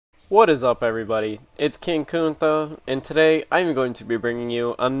What is up, everybody? It's King Kuntha, and today I'm going to be bringing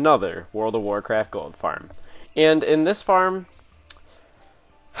you another World of Warcraft gold farm. And in this farm,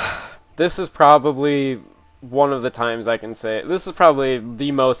 this is probably one of the times I can say this is probably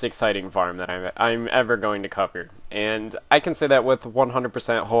the most exciting farm that I'm ever going to cover, and I can say that with 100%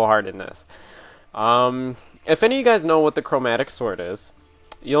 wholeheartedness. If any of you guys know what the chromatic sword is,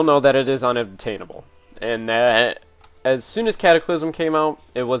 you'll know that it is unobtainable, and that as soon as Cataclysm came out,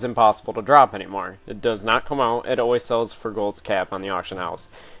 it was impossible to drop anymore. It does not come out. It always sells for gold cap on the auction house.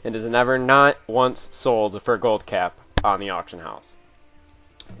 It is never not once sold for gold cap on the auction house.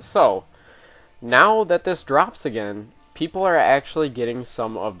 So, now that this drops again, people are actually getting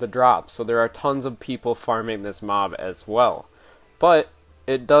some of the drops. So there are tons of people farming this mob as well. But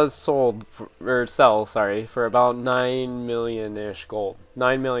it does sell for about 9 million-ish gold.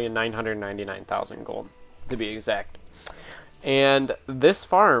 9,999,000 gold, to be exact. And this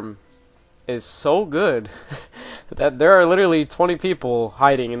farm is so good that there are literally 20 people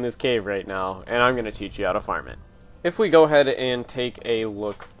hiding in this cave right now, and I'm going to teach you how to farm it. If we go ahead and take a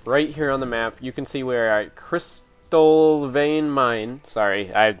look right here on the map, you can see we're at Crystal Vein Mine.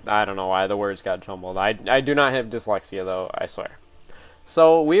 Sorry, I don't know why the words got jumbled. I do not have dyslexia, though, I swear.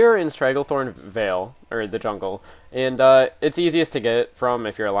 So we are in Stragglethorn Vale, or the jungle, and it's easiest to get from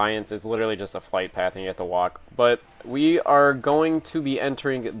if you're Alliance. It's literally just a flight path and you have to walk. But we are going to be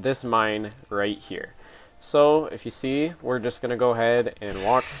entering this mine right here. So if you see, we're just going to go ahead and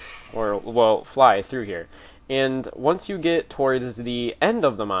walk, or well, fly through here. And once you get towards the end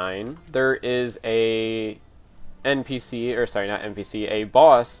of the mine, there is a NPC, or sorry, not NPC, a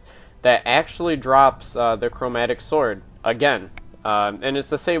boss that actually drops the chromatic sword again. And it's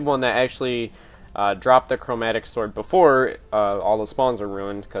the same one that actually dropped the chromatic sword before all the spawns were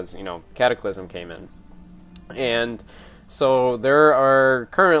ruined, because, you know, Cataclysm came in. And so there are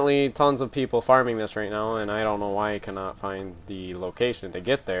currently tons of people farming this right now, and I don't know why I cannot find the location to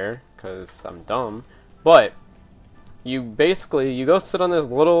get there, because I'm dumb. But you go sit on this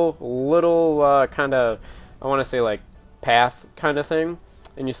little kind of, I want to say like path kind of thing,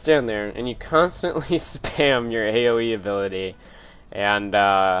 and you stand there and you constantly spam your AoE ability. And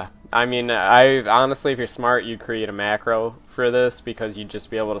I mean, I honestly, if you're smart, you'd create a macro for this because you'd just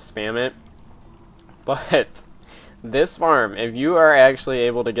be able to spam it. But this farm, if you are actually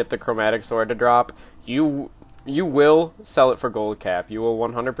able to get the chromatic sword to drop, you will sell it for gold cap. You will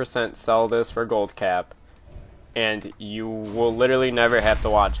 100% sell this for gold cap, and you will literally never have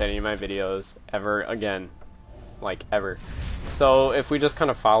to watch any of my videos ever again, like ever. So if we just kind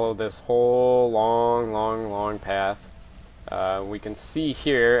of follow this whole long path, we can see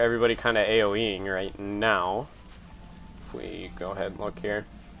here everybody kind of AoEing right now. If we go ahead and look here,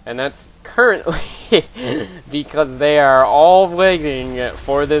 and that's currently because they are all waiting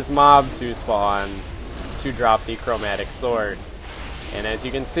for this mob to spawn to drop the chromatic sword. And as you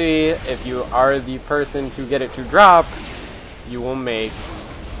can see, if you are the person to get it to drop, you will make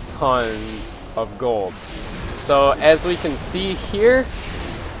tons of gold. So as we can see here,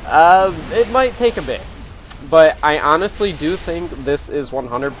 it might take a bit, but I honestly do think this is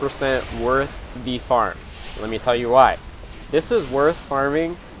 100% worth the farm. Let me tell you why. This is worth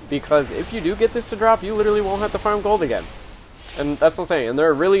farming because if you do get this to drop, you literally won't have to farm gold again. And that's what I'm saying. And there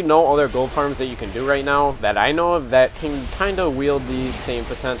are really no other gold farms that you can do right now that I know of that can kind of wield the same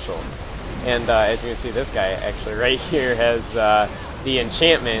potential. And as you can see, this guy actually right here has the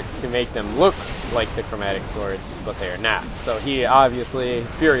enchantment to make them look like the chromatic swords, but they are not. So he obviously,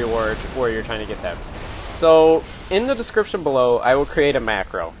 Fury Warrior trying to get them. So in the description below, I will create a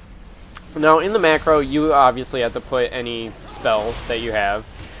macro. Now in the macro, you obviously have to put any spell that you have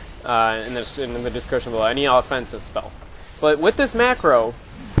in the description below, any offensive spell. But with this macro,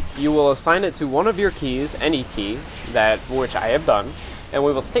 you will assign it to one of your keys, any key, which I have done, and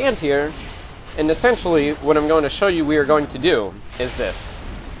we will stand here, and essentially what I'm going to show you we are going to do is this.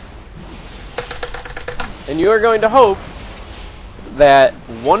 And you are going to hope that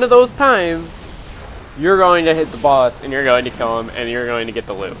one of those times you're going to hit the boss and you're going to kill him and you're going to get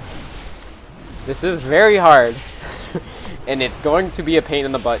the loot. This is very hard, and it's going to be a pain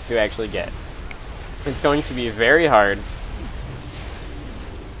in the butt to actually get. It's going to be very hard,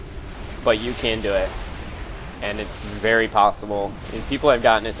 but you can do it, and it's very possible, and people have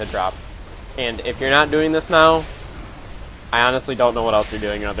gotten it to drop. And if you're not doing this now, I honestly don't know what else you're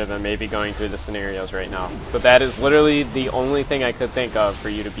doing other than maybe going through the scenarios right now. But that is literally the only thing I could think of for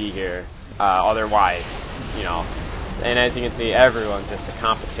you to be here, otherwise, you know. And as you can see, everyone, just the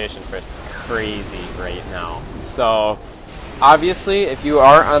competition for this is crazy right now. So obviously, if you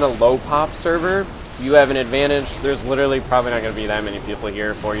are on a low pop server, you have an advantage. There's literally probably not going to be that many people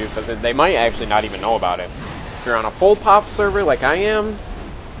here for you, because they might actually not even know about it. If you're on a full pop server like I am,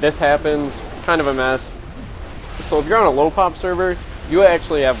 this happens. It's kind of a mess. So if you're on a low pop server, you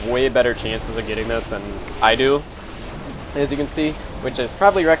actually have way better chances of getting this than I do, as you can see, which is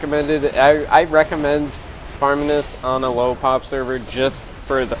probably recommended. I recommend farming this on a low pop server just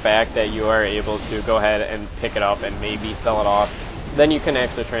for the fact that you are able to go ahead and pick it up and maybe sell it off. Then you can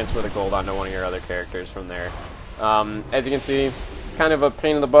actually transfer the gold onto one of your other characters from there. As you can see, it's kind of a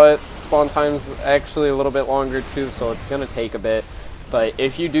pain in the butt. Spawn time's actually a little bit longer too, so it's going to take a bit. But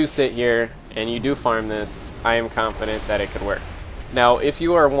if you do sit here and you do farm this, I am confident that it could work. Now, if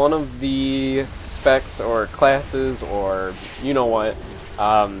you are one of the specs or classes or you know what,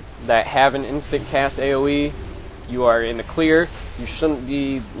 that have an instant cast AoE, you are in the clear. You shouldn't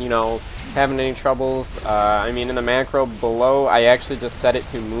be, you know, having any troubles. I mean, in the macro below, I actually just set it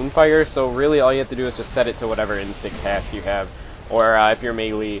to Moonfire, so really all you have to do is just set it to whatever instant cast you have. Or if you're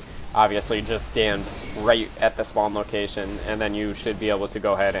melee, obviously just stand right at the spawn location, and then you should be able to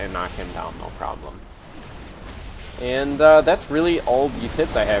go ahead and knock him down, no problem. And that's really all the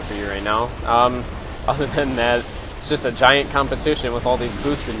tips I have for you right now. Other than that, it's just a giant competition with all these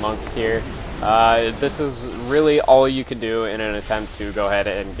boosted monks here. This is really all you can do in an attempt to go ahead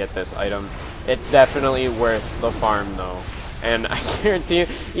and get this item. It's definitely worth the farm though. And I guarantee you,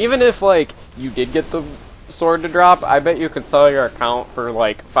 even if like you did get the sword to drop, I bet you could sell your account for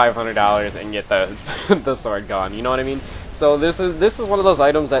like $500 and get the the sword gone. You know what I mean? So this is one of those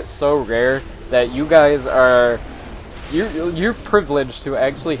items that's so rare that you guys are you're privileged to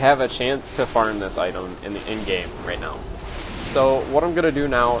actually have a chance to farm this item in game right now. So what I'm gonna do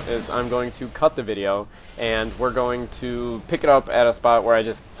now is I'm going to cut the video and we're going to pick it up at a spot where I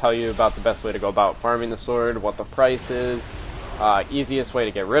just tell you about the best way to go about farming the sword, what the price is, easiest way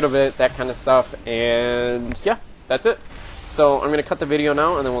to get rid of it, that kind of stuff, and yeah, that's it. So I'm going to cut the video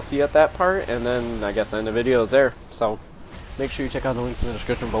now, and then we'll see you at that part, and then I guess then the video is there. So make sure you check out the links in the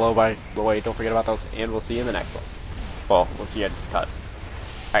description below, by the way, don't forget about those, and we'll see you in the next one. Well, we'll see you at the cut.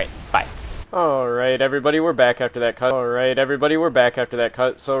 Alright, bye. Alright everybody, we're back after that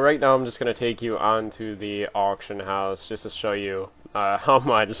cut. So right now I'm just going to take you onto the auction house just to show you how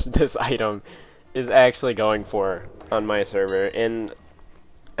much this item is actually going for on my server. And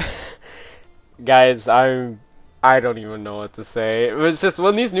guys, I don't even know what to say. It was just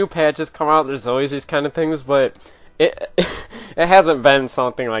when these new patches come out, there's always these kind of things, but it hasn't been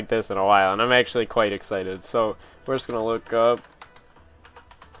something like this in a while, and I'm actually quite excited. So we're just gonna look up.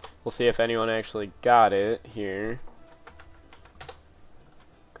 We'll see if anyone actually got it here.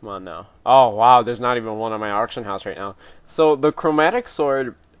 Come on now. Oh wow, there's not even one on my auction house right now. So the chromatic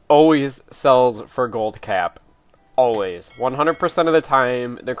sword always sells for gold cap. Always. 100% of the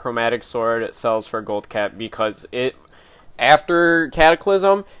time, the chromatic sword sells for gold cap because it, after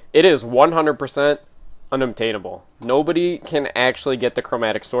Cataclysm, it is 100% unobtainable. Nobody can actually get the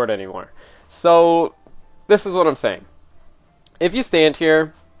chromatic sword anymore. So, this is what I'm saying. If you stand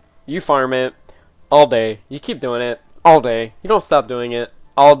here, you farm it all day, you keep doing it all day, you don't stop doing it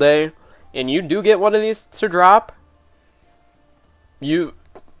all day, and you do get one of these to drop, you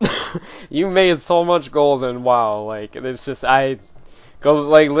made so much gold, and wow, like, it's just,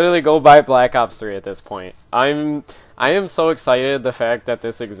 literally go buy Black Ops 3 at this point. I am so excited the fact that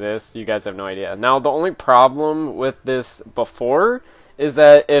this exists, you guys have no idea. Now, the only problem with this before is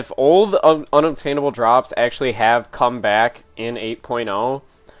that if old unobtainable drops actually have come back in 8.0,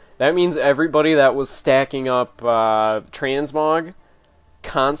 that means everybody that was stacking up transmog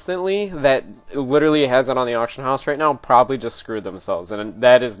constantly, that literally has it on the auction house right now, probably just screwed themselves, and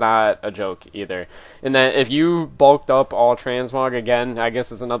that is not a joke either. And that if you bulked up all transmog, again, I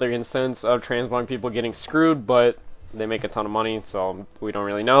guess it's another instance of transmog people getting screwed, but they make a ton of money, so we don't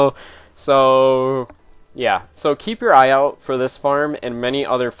really know. So yeah, so keep your eye out for this farm and many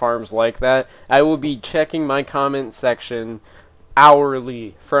other farms like that. I will be checking my comment section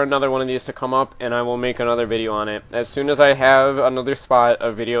hourly for another one of these to come up, and I will make another video on it. As soon as I have another spot,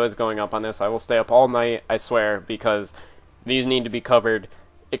 a video is going up on this. I will stay up all night, I swear, because these need to be covered,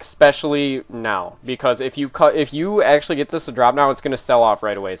 especially now. Because if you actually get this to drop now, it's going to sell off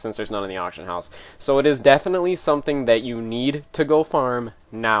right away since there's none in the auction house. So it is definitely something that you need to go farm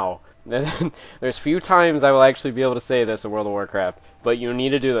now. There's few times I will actually be able to say this in World of Warcraft, but you need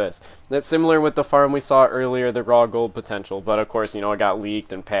to do this. That's similar with the farm we saw earlier, the raw gold potential, but of course, you know, it got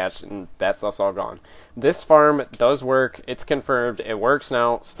leaked and patched, and that stuff's all gone. This farm does work, it's confirmed, it works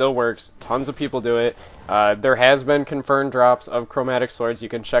now, still works, tons of people do it. There has been confirmed drops of chromatic swords. You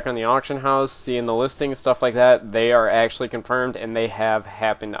can check on the auction house, see in the listing, stuff like that. They are actually confirmed, and they have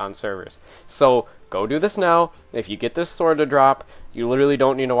happened on servers. So go do this now. If you get this sword to drop, you literally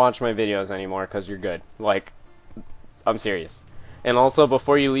don't need to watch my videos anymore because you're good. Like, I'm serious. And also,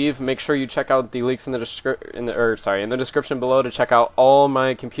 before you leave, make sure you check out the links in the description below to check out all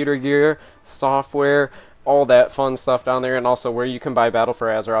my computer gear, software, all that fun stuff down there, and also where you can buy Battle for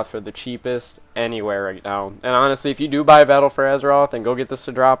Azeroth for the cheapest anywhere right now. And honestly, if you do buy Battle for Azeroth and go get this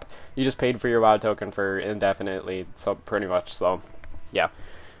to drop, you just paid for your WoW token for indefinitely, so pretty much. So, yeah.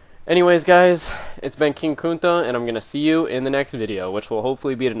 Anyways, guys, it's been King Kunta, and I'm gonna see you in the next video, which will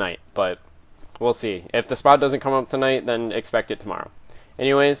hopefully be tonight, but we'll see. If the spot doesn't come up tonight, then expect it tomorrow.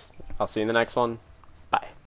 Anyways, I'll see you in the next one.